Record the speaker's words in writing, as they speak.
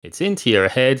It's into your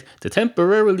head, the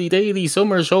temporarily daily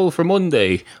summer show for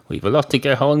Monday. We've a lot to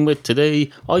get on with today,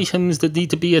 items that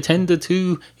need to be attended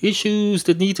to, issues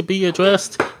that need to be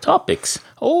addressed, topics.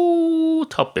 Oh,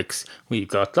 topics. We've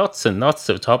got lots and lots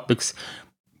of topics.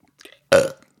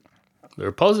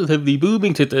 We're positively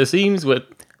booming to the seams with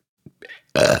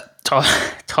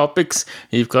topics.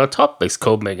 You've got topics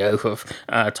coming out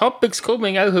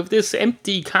of this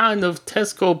empty can of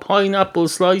Tesco pineapple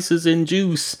slices in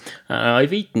juice.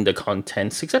 I've eaten the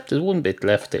contents, except there's one bit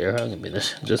left there. Hang a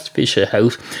minute, just fish it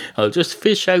out. I'll just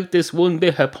fish out this one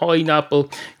bit of pineapple,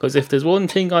 because if there's one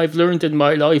thing I've learned in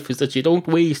my life is that you don't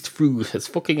waste fruit. It's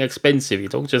fucking expensive. You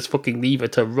don't just fucking leave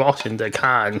it to rot in the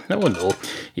can. No.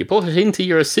 You put it into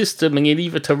your system and you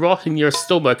leave it to rot in your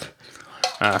stomach.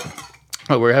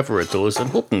 Or wherever it does. I'm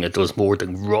hoping it does more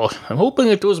than rot. I don't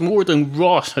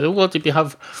want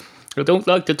to I don't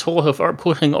like the thought of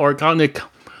putting organic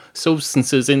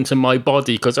substances into my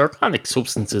body, because organic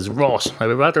substances rot.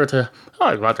 I'd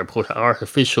rather put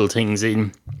artificial things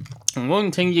in. And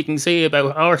one thing you can say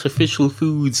about artificial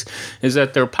foods is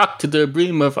that they're packed to the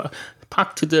brim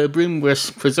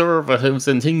with preservatives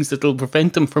and things that will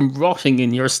prevent them from rotting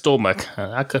in your stomach.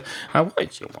 What do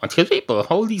you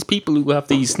want? All these people who have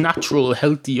these natural,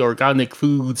 healthy, organic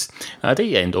foods,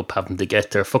 they end up having to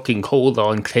get their fucking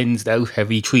colon cleansed out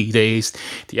every 3 days.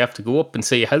 They have to go up and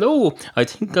say, "Hello, I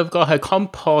think I've got a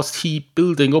compost heap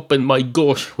building up in my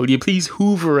gut. Will you please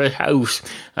hoover it out?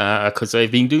 Because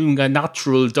I've been doing a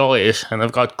natural diet and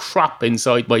I've got crap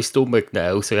inside my stomach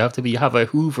now, so you have to have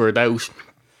it hoovered out."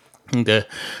 The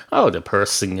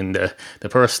person in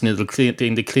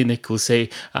the clinic will say,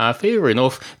 "Fair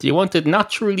enough. Do you want it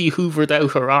naturally hoovered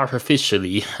out or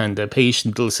artificially?" And the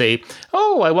patient will say,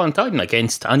 I'm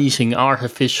against anything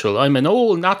artificial. I'm an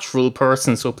all natural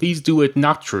person, so please do it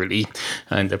naturally."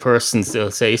 And the person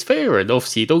still says, "Fair enough.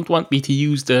 So you don't want me to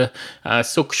use the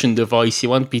suction device. You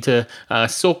want me to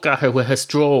suck at it with a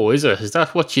straw, is it? Is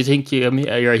that what you think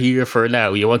you're here for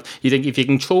now? You think if you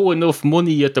can throw enough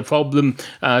money at the problem,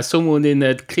 someone in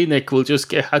a clinic will just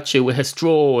get at you with a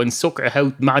straw and suck it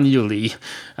out manually?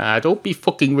 Don't be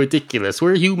fucking ridiculous.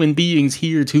 We're human beings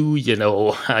here too, you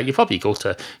know. You probably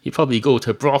go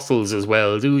to Brussels as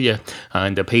well, do you?"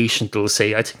 And the patient will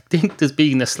say, "I think there's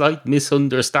been a slight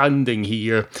misunderstanding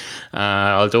here.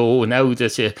 Although now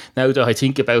that I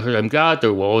think about it, I'm glad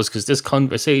there was, because this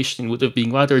conversation would have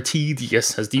been rather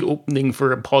tedious as the opening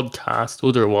for a podcast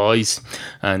otherwise."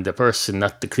 And the person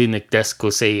at the clinic desk will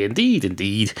say,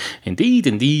 Indeed.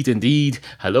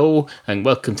 Hello, and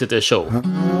welcome to the show."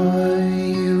 Are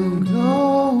you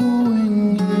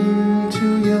going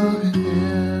into your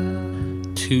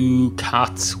head? Two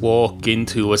cats walk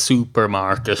into a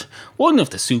supermarket. One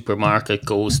of the supermarket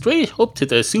goes straight up to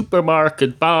the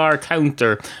supermarket bar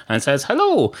counter and says,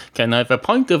 "Hello, can I have a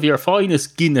pint of your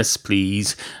finest Guinness,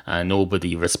 please?" And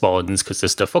nobody responds, because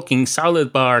it's the fucking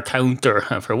salad bar counter.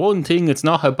 And for one thing, it's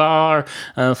not a bar.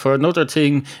 For another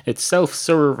thing, it's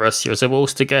self-service. You're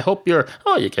supposed to get up your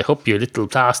little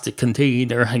plastic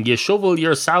container and you shovel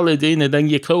your salad in, and then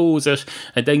you close it,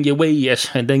 and then you weigh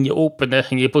it, and then you open it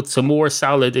and you put some more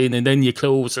salad in, and then you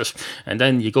close it, and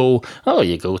then you go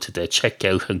to the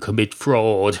checkout and commit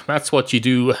fraud. That's what you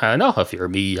do. Not if you're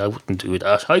me, I wouldn't do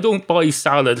that. I don't buy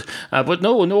salad, but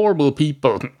no, normal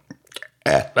people,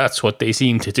 that's what they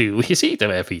seem to do. You see them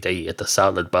every day at the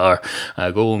salad bar,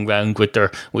 going round with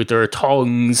their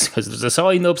tongs, because there's a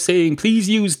sign up saying, "Please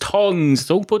use tongs.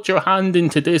 Don't put your hand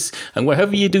into this. And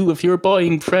whatever you do, if you're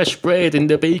buying fresh bread in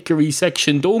the bakery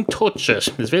section, don't touch it.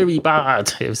 It's very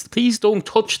bad. Please don't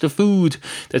touch the food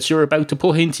that you're about to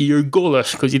put into your gullet,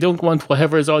 because you don't want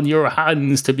whatever's on your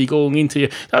hands to be going into you."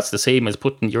 That's the same as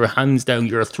putting your hands down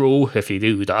your throat. If you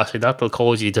do that, that'll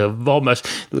cause you to vomit.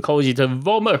 It'll cause you to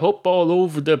vomit up all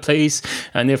over the place,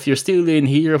 and if you're still in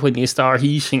here when you start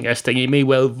eating it, then you may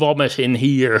well vomit in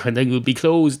here, and then you'll be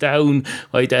closed down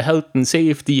by the health and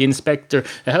safety inspector.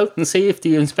 The health and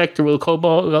safety inspector will come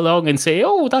along and say,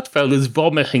 "Oh, that fella's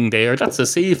vomiting there. That's a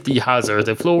safety hazard.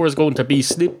 The floor is going to be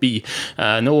slippy.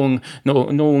 No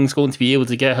one's going to be able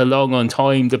to get along on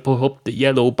time to put up the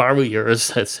yellow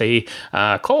barriers that say,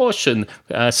 caution,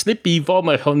 slippy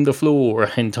vomit on the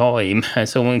floor in time." And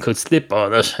someone could slip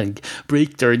on it and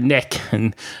break their neck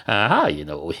And,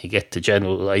 you get the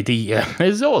general idea.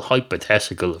 It's all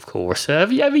hypothetical, of course.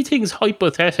 Everything's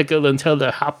hypothetical until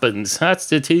it happens. That's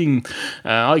the thing.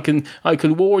 I can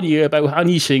warn you about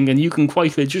anything, and you can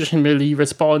quite legitimately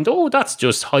respond, "Oh, that's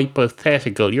just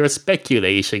hypothetical. You're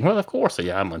speculating." Well, of course I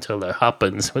am until it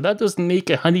happens, but that doesn't make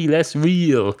it any less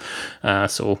real.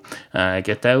 So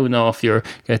get down off your.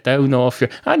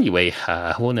 Anyway,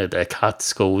 one of the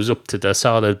cats goes up to the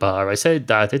salad bar. I said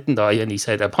that, didn't I? And he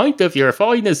said, "A pint of your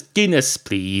finest Guinness,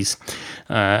 please."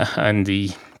 And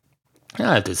the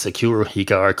security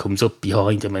guard comes up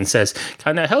behind him and says,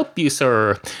 "Can I help you,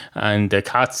 sir?" And the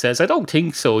cat says, "I don't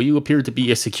think so. You appear to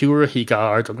be a security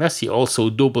guard, unless you also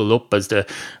double up as the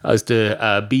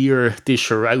beer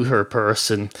disher-outer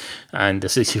person." And the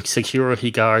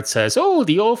security guard says, "Oh,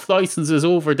 the off license is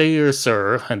over there,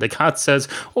 sir." And the cat says,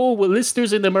 "Oh, well,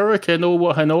 listeners in America know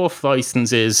what an off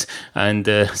license is." And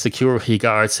the security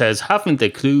guard says, haven't a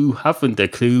clue.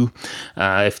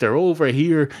 If they're over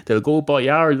here, they'll go by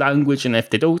our language, and if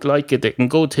they don't like it, they can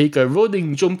go take a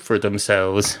running jump for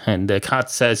themselves." And the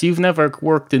cat says, "You've never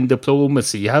worked in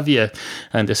diplomacy, have you?"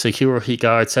 And the security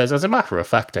guard says, "As a matter of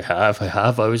fact, I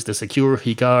have. I was the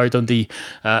security guard on the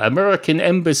American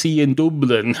embassy in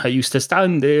Dublin. I used to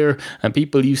stand there, and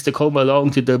people used to come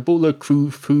along to the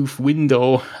bulletproof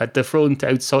window at the front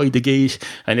outside the gate,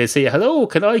 and they'd say, 'Hello,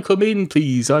 can I come in,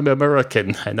 please? I'm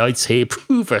American.' And I'd say,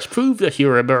 'Prove that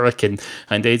you're American.'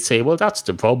 And they'd say, 'Well, that's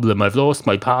the problem. I've lost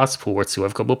my passport, so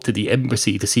I've come up to the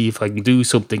embassy to see if I can do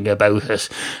something about it.'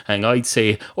 And I'd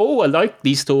say, 'Oh, I like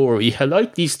the story.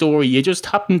 You just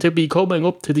happen to be coming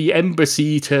up to the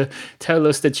embassy to tell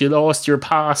us that you lost your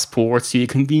passport, so you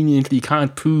conveniently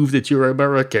can't prove that you're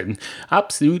American.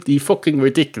 Absolutely fucking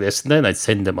ridiculous.' And then I'd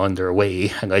send them on their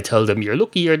way, and I'd tell them, 'You're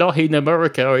lucky you're not in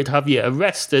America, or I'd have you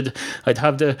arrested. I'd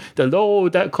have the law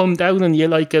that come down on you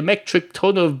like a metric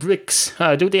ton of bricks.'"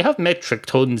 Do they have metric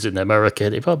tons in America?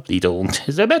 They probably don't.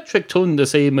 Is a metric ton the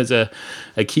same as a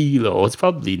kilo? It's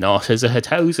probably not. Is it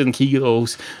 1,000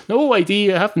 kilos? No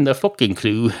idea. I haven't a fucking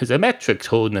clue. There's a metric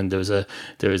ton, and there's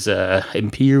a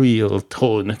imperial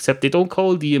ton, except they don't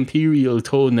call the imperial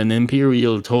ton an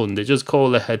imperial ton. They just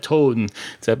call it a ton.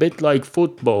 It's a bit like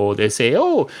football. They say,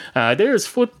 "Oh, there's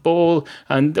football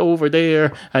and over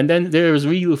there, and then there's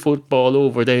real football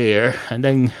over there." And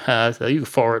then you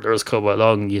foreigners come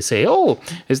along, you say, "Oh,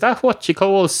 is that what you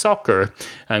call soccer?"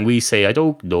 And we say, "I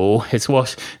don't know.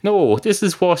 This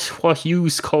is what you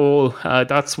call,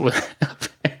 that's what."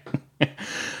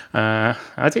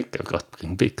 I think I've got a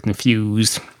bit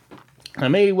confused. I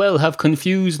may well have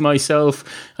confused myself.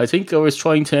 I think I was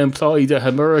trying to imply that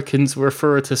Americans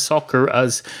refer to soccer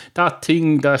as that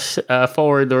thing that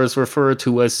foreigners refer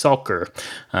to as soccer.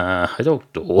 I don't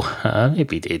know.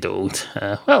 Maybe they don't.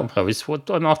 I'm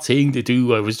not saying they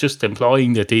do. I was just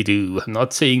implying that they do. I'm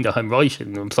not saying that I'm right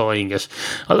in implying it.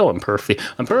 Although I'm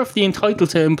perfectly entitled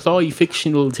to imply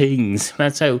fictional things.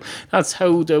 That's how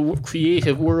the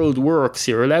creative world works.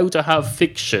 You're allowed to have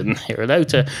fiction.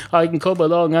 I can come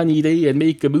along any day and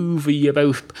make a movie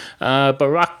about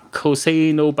Barack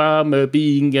Hussein Obama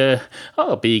being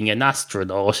an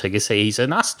astronaut. I guess he's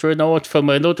an astronaut from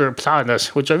another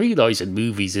planet, which I realise in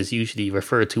movies is usually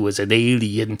referred to as an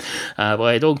alien. But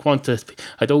I don't want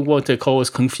to cause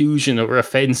confusion or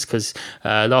offence, because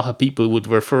a lot of people would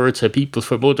refer to people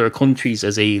from other countries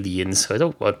as aliens. So I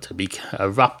don't want to be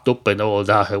wrapped up in all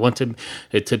that. I want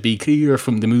it to be clear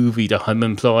from the movie that I'm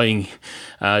implying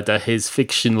that his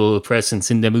fictional presence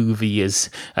in the movie is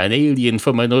an alien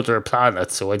from another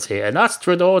planet. So I'd say an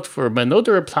astronaut from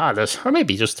another planet, or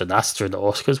maybe just an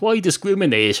astronaut, because why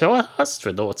discriminate?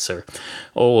 Astronauts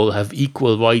all have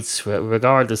equal rights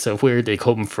regardless of where they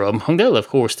come from. Until, of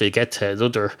course, they get to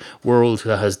another world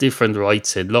that has different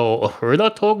rights in law. We're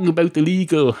not talking about the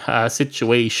legal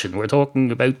situation. We're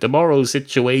talking about the moral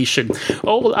situation.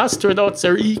 All astronauts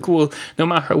are equal, no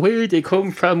matter where they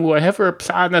come from, whatever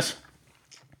planet.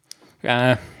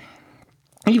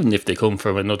 Even if they come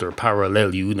from another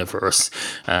parallel universe.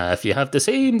 If you have the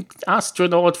same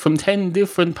astronaut from 10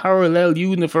 different parallel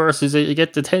universes, you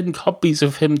get the 10 copies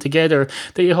of him together,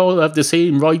 they all have the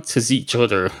same rights as each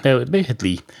other. Now,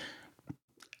 admittedly,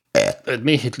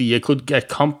 it could get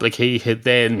complicated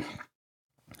then.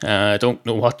 I don't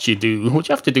know what you do. Would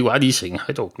you have to do anything?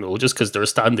 I don't know. Just because they're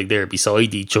standing there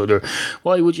beside each other,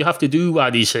 why would you have to do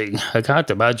anything? I can't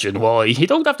imagine why. You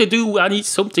don't have to do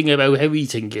something about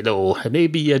everything, you know.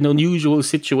 Maybe an unusual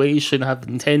situation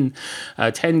having 10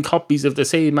 copies of the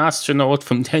same astronaut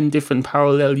from 10 different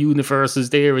parallel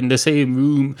universes there in the same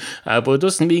room, but it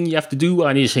doesn't mean you have to do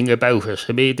anything about it.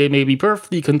 They may be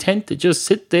perfectly content to just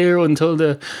sit there until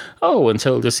the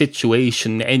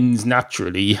situation ends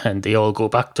naturally and they all go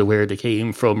back to where they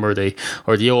came from, or they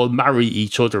all marry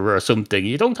each other or something.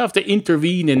 You don't have to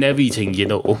intervene in everything, you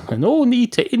know. No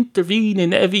need to intervene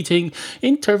in everything.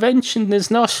 Intervention is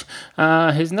not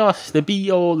the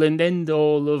be all and end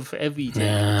all of everything.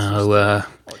 Now,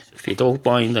 if you don't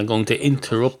mind, I'm going to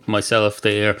interrupt myself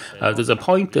there. There's a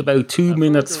point about 2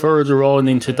 minutes further on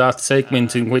into that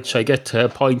segment in which I get to a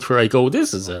point where I go,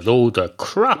 this is a load of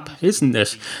crap, isn't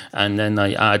it? And then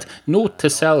I add, note to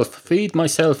self, fade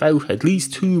myself out at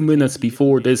least 2 minutes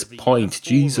before this point.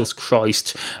 Jesus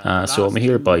Christ. So I'm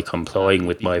hereby complying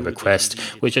with my request,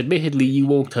 which admittedly you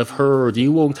won't have heard.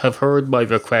 You won't have heard my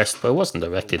request, but it wasn't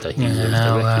directed at you. It was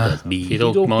directed at me. If you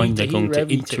don't mind, I'm going to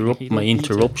interrupt my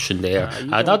interruption there.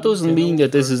 That doesn't mean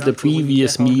that this is the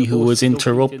previous me who was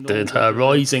interrupted,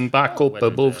 rising back up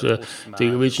above the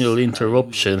original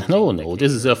interruption. No,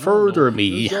 this is a further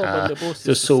me.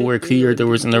 Just so we're clear, there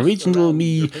was an original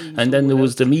me, and then there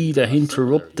was the me that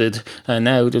interrupted, and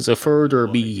now there's a further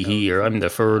me here. I'm the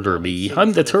further me.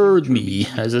 I'm the third me.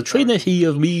 There's a trinity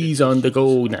of me's on the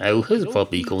go now. It's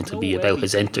probably going to be about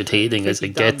as entertaining as it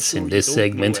gets in this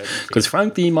segment, because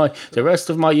frankly, the rest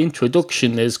of my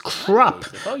introduction is crap,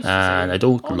 and I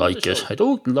don't like it. I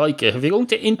don't like it. If you're going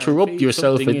to interrupt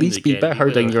yourself, at least be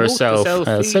better than yourself.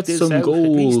 Set some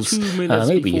goals.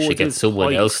 Maybe you should get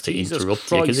someone else to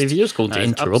interrupt you, because if you're just going to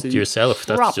interrupt yourself,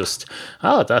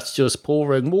 that's just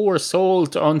pouring more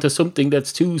salt onto something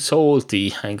that's too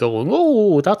salty and going,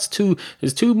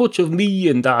 there's too much of me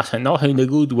in that, and not in a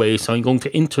good way, so I'm going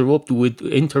to interrupt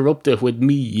it with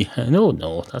me.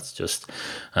 No, that's just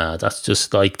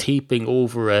like taping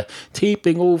over a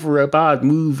bad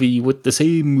movie with the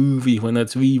same movie when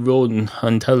it's rerun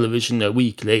on television a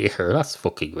week later. That's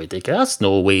fucking ridiculous. That's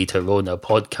no way to run a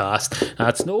podcast.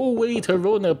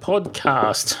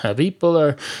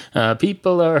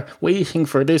 People are waiting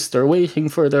for this. They're waiting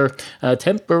for their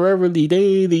temporarily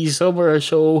daily summer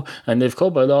show, and they've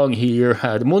come along here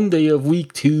at Monday of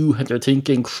week 2, and they're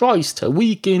thinking, Christ, a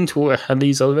week into it, and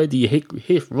he's already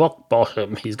hit rock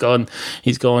bottom. He's gone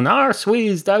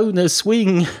arseways down a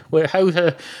swing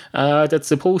that's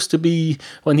supposed to be,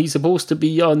 when he's supposed to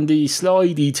be on the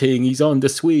slidey thing, he's on the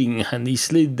swing, and he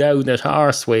slid down at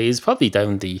arseways, probably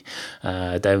down the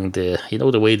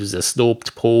the way there's a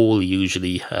sloped pole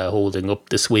usually holding up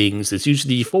the swings. There's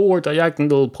usually 4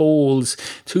 diagonal poles,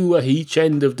 2 at each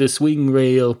end of the swing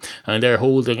rail, and they're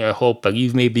holding it up, and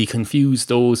you've maybe confused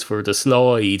those for the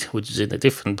slide, which is in a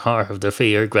different part of the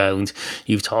fairground.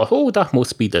 You've thought, that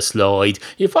must be the slide.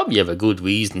 You probably have a good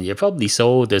reason. You probably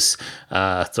saw this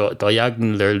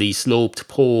diagonally sloped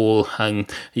pole,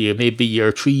 and maybe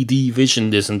your 3D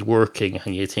vision isn't working,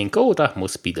 and you think, that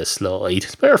must be the slide.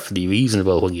 It's perfectly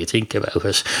reasonable when you think about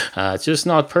it. It's just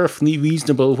not perfectly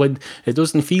reasonable when it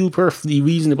doesn't feel perfectly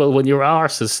reasonable when your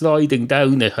arse is sliding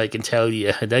down it, I can tell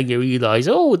you, and then you realise,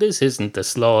 this isn't the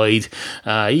slide.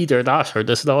 Either that or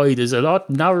the slide is a lot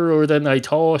narrower than I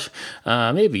thought.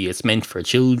 Maybe it's meant for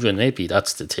children. Maybe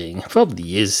that's the thing.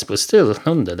 Probably is, but still,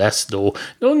 nonetheless, no.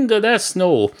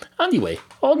 Anyway,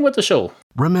 on with the show.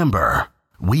 Remember,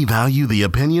 we value the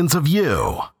opinions of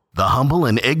you, the humble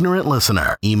and ignorant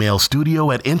listener. Email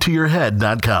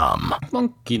studio@intoyourhead.com.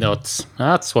 Monkey nuts.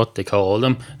 That's what they call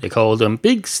them. They call them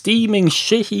big steaming,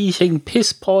 shit-eating,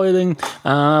 piss-boiling,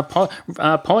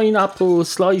 pineapple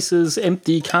slices,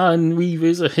 empty can,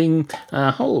 revisiting.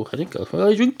 I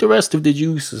drink the rest of the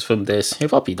juices from this. You're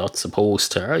probably not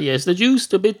supposed to. Yes, the juice,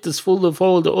 the bit that's full of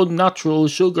all the unnatural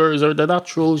sugars, or the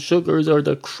natural sugars, or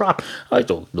the crap. I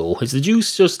don't know. Is the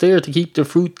juice just there to keep the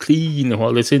fruit clean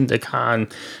while it's in the can?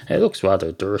 It looks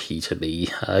rather dirty to me.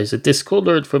 Is it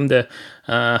discoloured from the...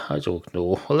 I don't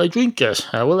know. Will I drink it?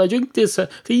 Will I drink this?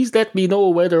 Please let me know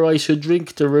whether I should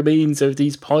drink the remains of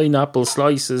these pineapple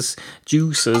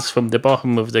juices from the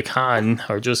bottom of the can,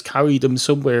 or just carry them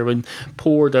somewhere and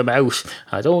pour them out.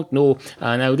 I don't know.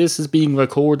 Now this is being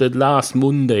recorded last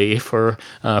Monday for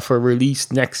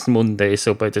release next Monday.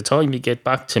 So by the time you get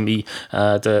back to me,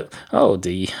 there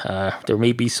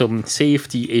may be some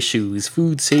safety issues,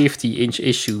 food safety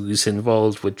issues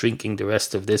involved with drinking the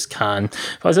rest of this can.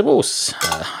 I suppose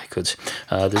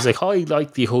There's a high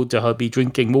likelihood that I'll be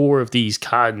drinking more of these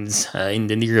cans in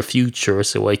the near future,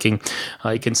 so I can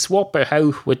swap it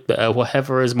out with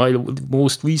whatever is my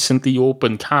most recently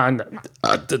opened can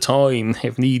at the time,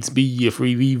 if needs be, if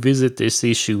we revisit this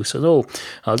issue. So no,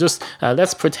 I'll just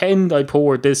let's pretend I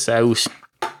poured this out.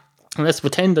 Let's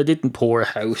pretend I didn't pour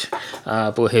it out,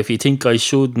 but if you think I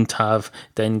shouldn't have,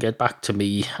 then get back to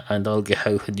me and I'll get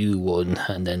out a new one,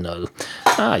 and then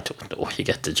I don't know, you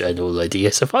get the general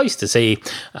idea. Suffice to say,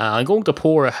 I'm going to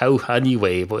pour it out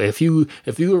anyway, but if you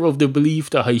are of the belief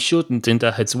that I shouldn't and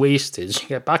that it's wastage,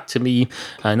 get back to me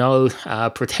and I'll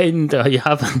pretend I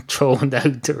haven't thrown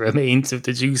out the remains of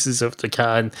the juices of the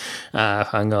can,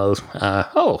 and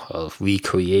I'll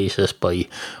recreate it by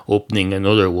opening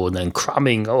another one and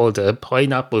cramming all the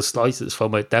pineapple slices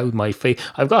from it down my face.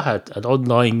 I've got an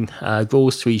online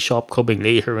grocery shop coming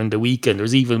later in the week, and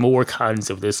there's even more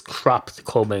cans of this crap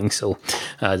coming, so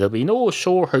there'll be no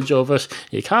shortage of it.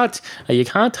 You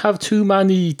can't have too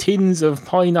many tins of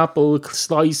pineapple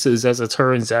slices, as it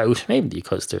turns out, maybe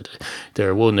because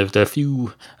they're one of the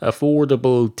few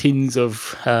affordable tins of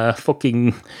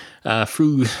fucking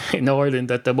fruit in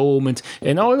Ireland at the moment.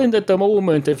 In Ireland at the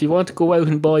moment, if you want to go out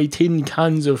and buy tin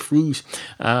cans of fruit,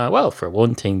 well, for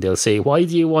one thing, they'll say, why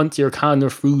do you want your can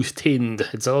of fruit tinned?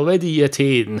 It's already a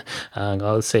tin. And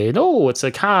I'll say, no, it's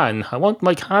a can. I want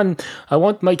my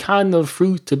can of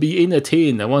fruit to be in a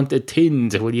tin. I want it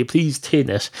tinned. Will you please tin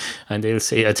it? And they'll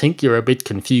say, I think you're a bit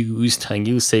confused. And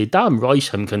you say, damn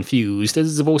right, I'm confused. This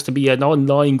is supposed to be an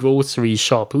online grocery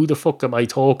shop. Who the fuck am I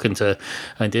talking to?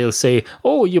 And they'll say,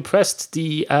 oh, you pressed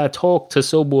the talk to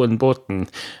someone button,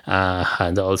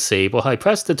 and I'll say, but I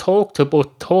pressed the talk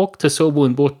to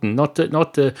someone button, not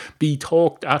to be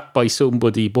talked at by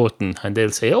somebody button. And they'll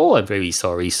say, oh, I'm very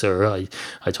sorry, sir.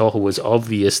 I thought it was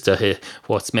obvious that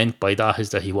what's meant by that is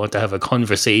that you want to have a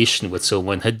conversation with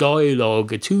someone, a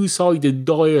dialogue, a two-sided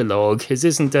dialogue. It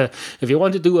isn't if you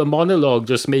want to do a monologue,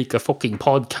 just make a fucking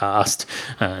podcast.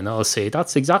 And I'll say,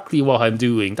 that's exactly what I'm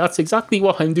doing.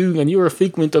 And you're a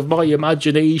figment of my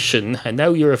imagination. And now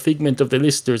you're a figment of the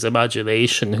listener's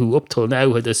imagination, who up till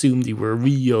now had assumed you were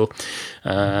real.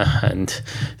 And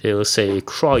they'll say,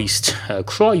 Christ,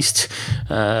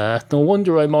 no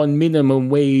wonder I'm on minimum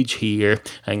wage here.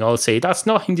 And I'll say, that's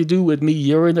nothing to do with me.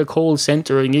 You're in a call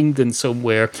centre in England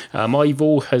somewhere. My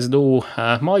vote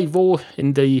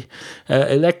in the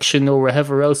election or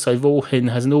wherever else I vote in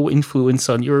has no influence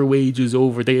on your wages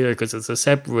over there, because it's a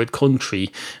separate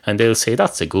country. And they'll say,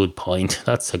 that's a good point.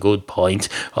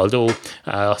 Although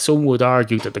some would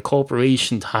argue that the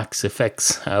corporation tax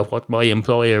affects what my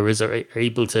employer is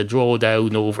able to draw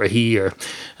down over here,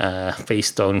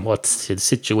 based on what the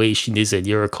situation is in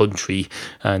your country.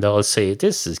 And I'll say,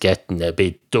 this is getting a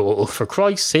bit dull. For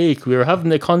Christ's sake, we were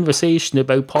having a conversation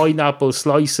about pineapple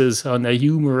slices on a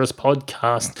humorous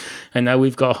podcast, and now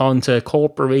we've got on to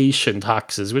corporation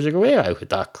taxes. Would you go way out with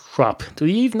that crap? Do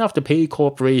you even have to pay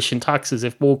corporation taxes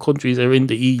if both countries are in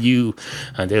the EU?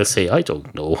 And they'll say, I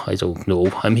don't know.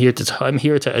 I'm here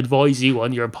to advise you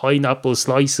on your pineapple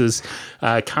slices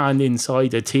can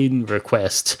inside a tin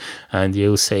request. And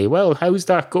you'll say, well, how's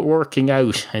that working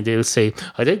out? And they'll say,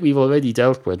 I think we've already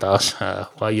dealt with that.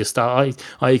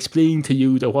 I explained to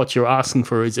you that what you're asking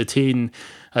for is a tin.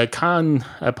 A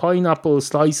pineapple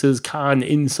slices can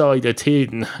inside a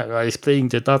tin. And I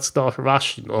explained that that's not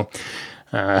rational.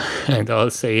 And I'll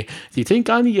say, do you think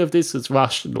any of this is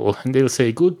rational? And they'll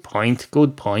say, good point.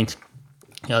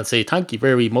 I'll say, thank you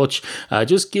very much.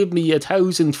 Just give me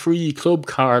 1,000 free club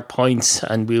card points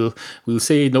and we'll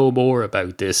say no more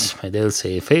about this. And they'll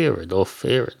say, fair enough.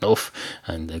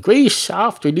 And a great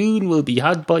afternoon will be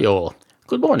had by all.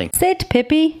 Good morning. Sit,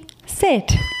 Pippi,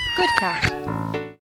 sit. Good cat.